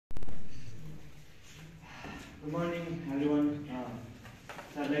Good morning, everyone.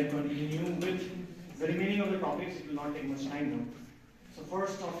 I'd like to continue with the remaining of the topics. It will not take much time now. So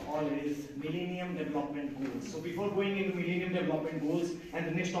first of all is Millennium Development Goals. So before going into Millennium Development Goals and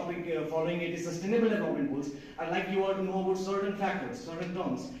the next topic following it is Sustainable Development Goals, I'd like you all to know about certain factors, certain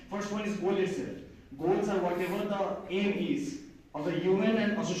terms. First one is goal itself. Goals are whatever the aim is of the UN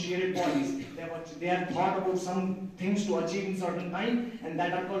and associated bodies. They have thought about some things to achieve in certain time, and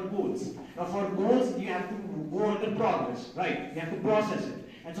that are called goals. Now for goals, you have to go under progress, right? You have to process it.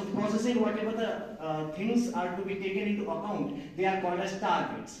 And so processing whatever the things are to be taken into account, they are called as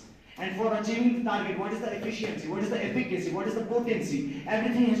targets. And for achieving the target, what is the efficiency, what is the efficacy, what is the potency,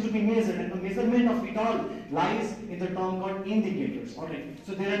 everything has to be measured, and the measurement of it all lies in the term called indicators. Alright,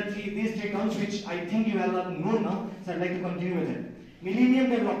 so there are these three terms which I think you all know now, so I'd like to continue with it. Millennium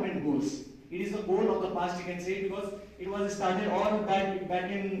Development Goals. It is the goal of the past, you can say, because it was started all back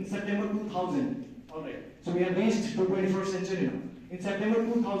in September 2000. Alright, so we have reached the 21st century now. In September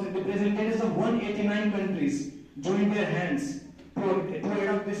 2000, representatives of 189 countries joined their hands to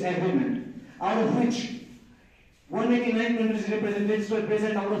adopt this agreement, out of which 189 countries representatives were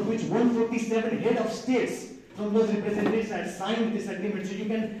present, out of which 147 head of states from those representatives had signed this agreement. So you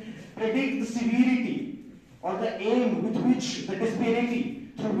can predict the severity or the aim with which, the disparity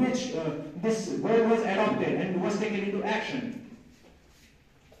through which this goal was adopted and was taken into action.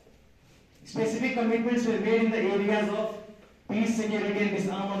 Specific commitments were made in the areas of peace, security and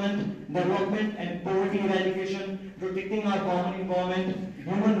disarmament, development and poverty eradication, protecting our common environment,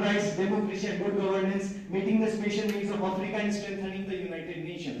 human rights, democracy and good governance, meeting the special needs of Africa and strengthening the United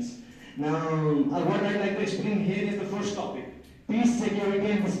Nations. Now, what I'd like to explain here is the first topic, peace,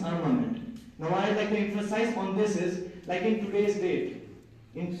 security and disarmament. Now, what I'd like to emphasize on this is, like in today's date,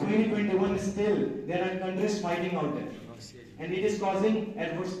 in 2021 still, there are countries fighting out there. And it is causing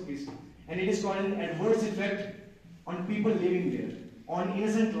adverse effect on people living there, on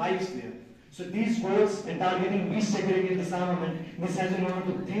innocent lives there. So these goals and targeting peace, security and disarmament, this has been one of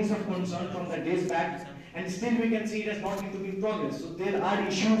the things of concern from the days back, and still we can see it has not been to be in progress. So there are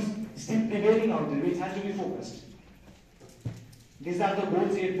issues still prevailing out there which has to be focused. These are the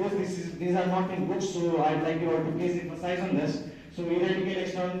goals, 8 goals, these are not in books, so I'd like you all to please emphasize on this. So eradicate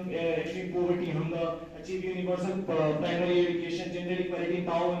extreme poverty, hunger, achieve universal primary education, gender equality,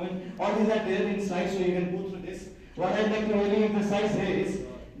 empowerment, all these are there in slides, so you can go through this. What I'd like to really emphasize here is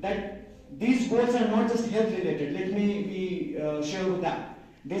that these goals are not just health related. Let me be sure with that.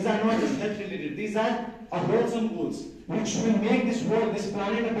 These are not just health related. These are wholesome goals which will make this world, this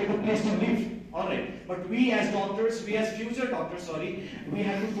planet a better place to live. Alright, but we as doctors, we as future doctors, we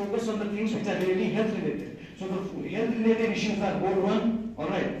have to focus on the things which are really health related. So the health related issues are goal 1,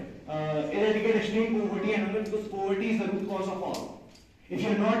 alright, eradicate extreme poverty and hunger, because poverty is the root cause of all. If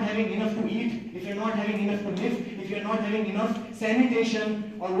you're not having enough to eat, if you're not having enough to live, if you're not having enough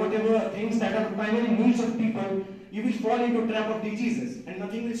sanitation or whatever things that are primary needs of people, you will fall into a trap of diseases and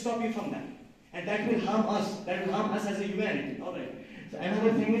nothing will stop you from that. And that will harm us as a humanity. Alright. So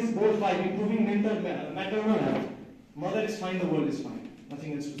another thing is goal 5, improving maternal health. Mother is fine, the world is fine.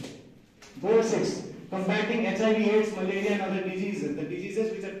 Nothing else to say. Goal 6, combating HIV, AIDS, malaria and other diseases. The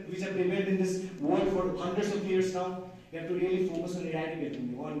diseases which have prevailed in this world for hundreds of years now. We have to really focus on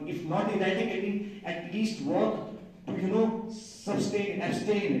eradicating, or if not eradicating, at least work to, abstain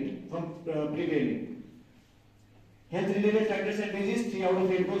it from prevailing. Health-related factors and diseases, 3 out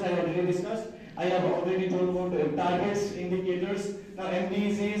of 8 goals I already discussed. I have already told about targets, indicators. Now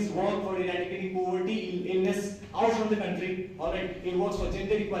MDGs work for eradicating poverty, illness out from the country. Alright, it works for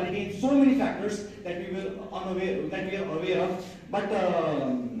gender equality and so many factors that we are aware of. But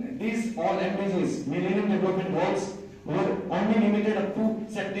these all MDGs, Millennium Development Goals, were only limited up to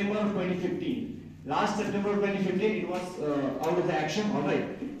September of 2015. Last September of 2015, it was out of the action.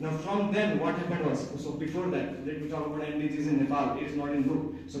 Alright. Now from then, what happened was, so before that, let me talk about MDGs in Nepal. It is not in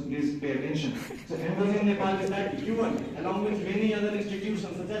book, so please pay attention. So MDGs in Nepal is that UN, along with many other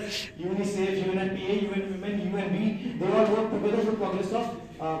institutions such as UNICEF, UNFPA, UN Women, UNB, they all work together for progress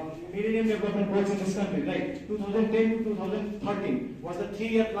of Millennium Development Goals in this country. Right? 2010 to 2013 was the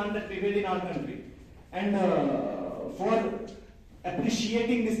 3-year plan that prevailed in our country. And for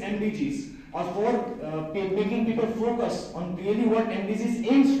appreciating these MDGs, or for making people focus on really what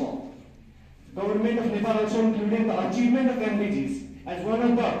MDGs aims for, Government of Nepal also included the achievement of MDGs as one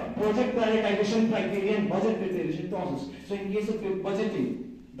of the project prioritization criteria and budget preparation process. So in case of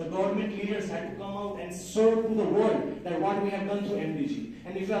budgeting, the government leaders had to come out and show to the world that what we have done through MDG.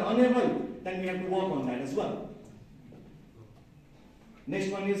 And if we are unable, then we have to work on that as well.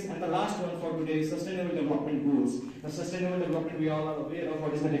 Next one is, and the last one for today, is Sustainable Development Goals. The Sustainable Development, we all are aware of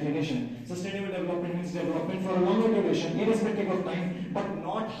what is the definition. Sustainable Development means development for a longer duration, irrespective of time, but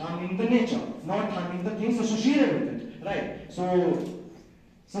not harming the nature, not harming the things associated with it. Right? So,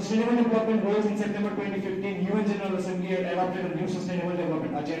 Sustainable Development Goals in September 2015, UN General Assembly had adopted a new Sustainable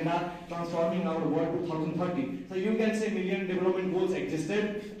Development Agenda, transforming our world 2030. So you can say Millennium Development Goals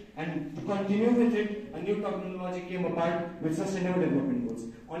existed, and to continue with it, a new terminology came apart with Sustainable Development Goals.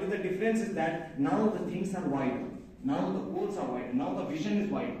 Only the difference is that now the things are wider, now the goals are wider, now the vision is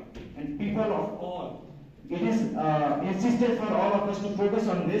wider, and people of all, it is insisted for all of us to focus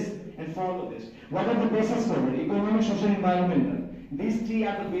on this and follow this. What are the bases for it? Economic, social, environmental. These three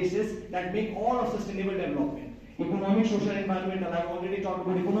are the bases that make all of sustainable development. Economic, social, environmental. I've already talked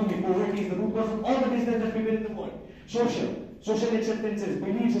about economic. Poverty is the root cause of all the diseases that prevail in the world. Social acceptances,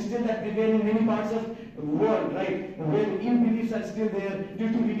 beliefs still that prevail in many parts of the world, right? Where ill beliefs are still there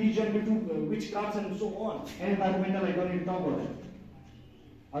due to religion, due to witchcrafts and so on. And environmental, I don't need to talk about it.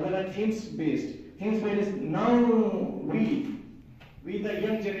 Other are themes-based. Themes-based is now we the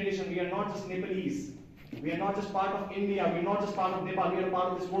young generation, we are not just Nepalese. We are not just part of India, we are not just part of Nepal, we are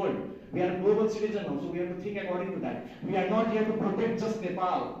part of this world. We are a global citizen now, so we have to think according to that. We are not here to protect just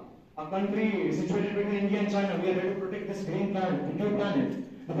Nepal, a country situated between India and China. We are here to protect this green planet, the new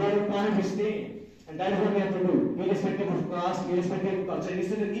planet, the world planet we stay in. And that is what we have to do, irrespective of caste, irrespective of culture,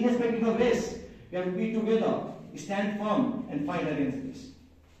 irrespective of race. We have to be together, stand firm, and fight against this.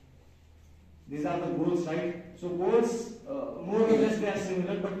 These are the goals, right? So goals, more or less they are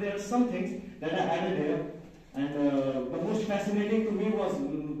similar, but there are some things that are added here. And the most fascinating to me was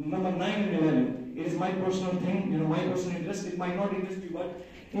number 9 and 11. It is my personal thing, my personal interest. It might not interest you, but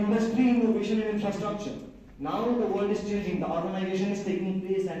industry, innovation, and infrastructure. Now the world is changing. The urbanization is taking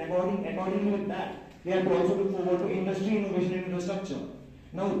place, and accordingly with that, we have to also look forward to industry, innovation, and infrastructure.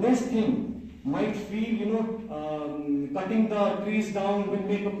 Now this thing might feel, cutting the trees down will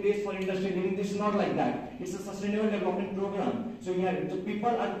make a place for industry living. This is not like that. It's a sustainable development program. So the people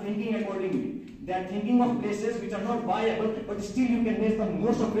are thinking accordingly. They are thinking of places which are not viable, but still you can make the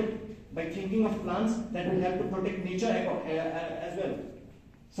most of it by thinking of plans that will help to protect nature as well.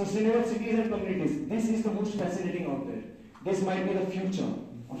 Sustainable cities and communities. This is the most fascinating out there. This might be the future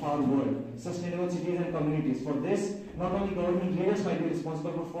of our world. Sustainable cities and communities. For this, not only government leaders might be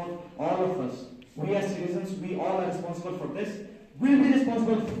responsible, but for all of us. We as citizens, we all are responsible for this. We'll be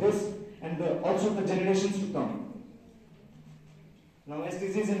responsible for this, and also the generations to come. Now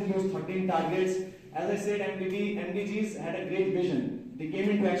SDGs includes 13 targets. As I said, MDGs had a great vision. They came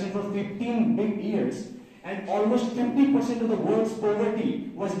into action for 15 big years, and almost 50% of the world's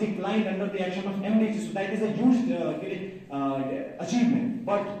poverty was declined under the action of MDGs. So that is a huge achievement,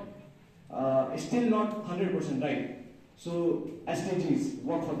 but still not 100% right. So SDGs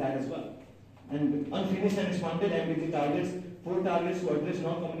work for that as well. And unfinished and expanded MDG targets, 4 targets to address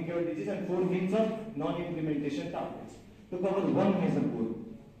non-communicable disease and 4 means of non-implementation targets. To cover one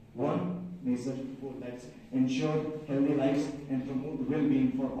major goal, that's ensure healthy lives and promote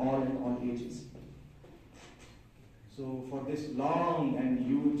well-being for all at all ages. So for this long and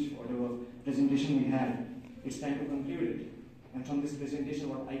huge presentation we had, it's time to conclude it. And from this presentation,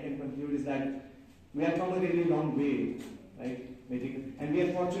 what I can conclude is that we have come a really long way, right? And we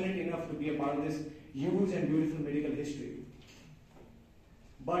are fortunate enough to be a part of this huge and beautiful medical history.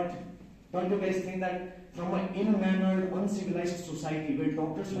 But don't you guys think that from an ill-mannered, uncivilized society where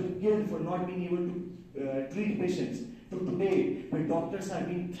doctors were killed for not being able to treat patients, to today where doctors are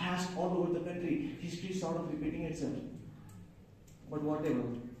being thrashed all over the country, history is sort of repeating itself. But whatever.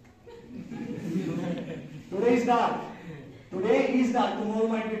 Today is dark. Today is dark. Tomorrow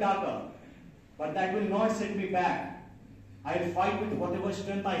might be darker. But that will not set me back. I'll fight with whatever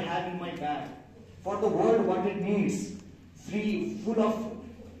strength I have in my back. For the world, what it needs. Free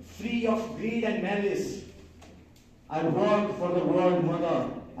of greed and malice. I'll work for the world, mother,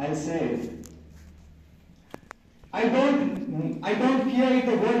 I'll say. I don't care if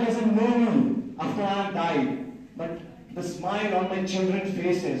the world doesn't know me after I have died. But the smile on my children's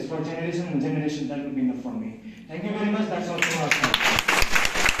faces for generation and generation, that will be enough for me. Thank you very much. That's all.